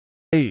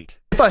8.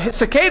 If a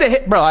cicada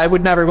hit, bro, I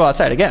would never go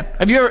outside again.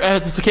 Have you ever,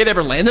 has the cicada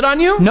ever landed on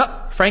you? No,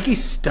 Frankie,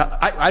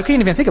 I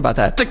can't even think about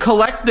that. To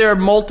collect their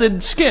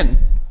molted skin.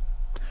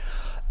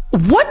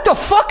 What the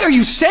fuck are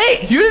you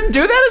saying? You didn't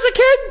do that as a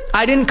kid?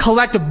 I didn't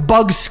collect a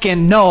bug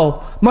skin,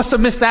 no. Must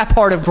have missed that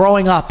part of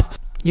growing up.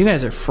 You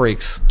guys are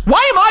freaks. Why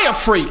am I a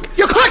freak?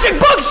 You're collecting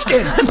bug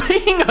skin! I'm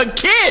being a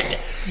kid.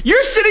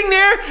 You're sitting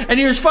there and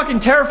you're just fucking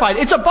terrified.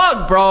 It's a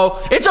bug, bro.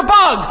 It's a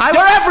bug.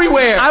 They're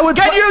everywhere. I would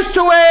get used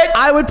to it.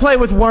 I would play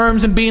with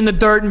worms and be in the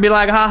dirt and be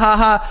like, ha ha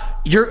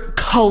ha. You're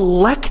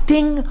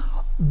collecting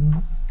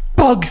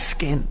bug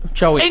skin.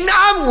 Joey. And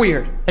I'm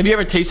weird. Have you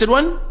ever tasted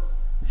one?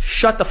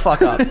 Shut the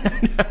fuck up.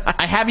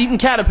 I have eaten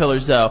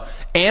caterpillars though,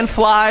 and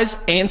flies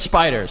and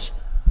spiders.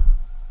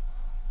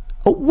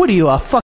 What are you, a fuck?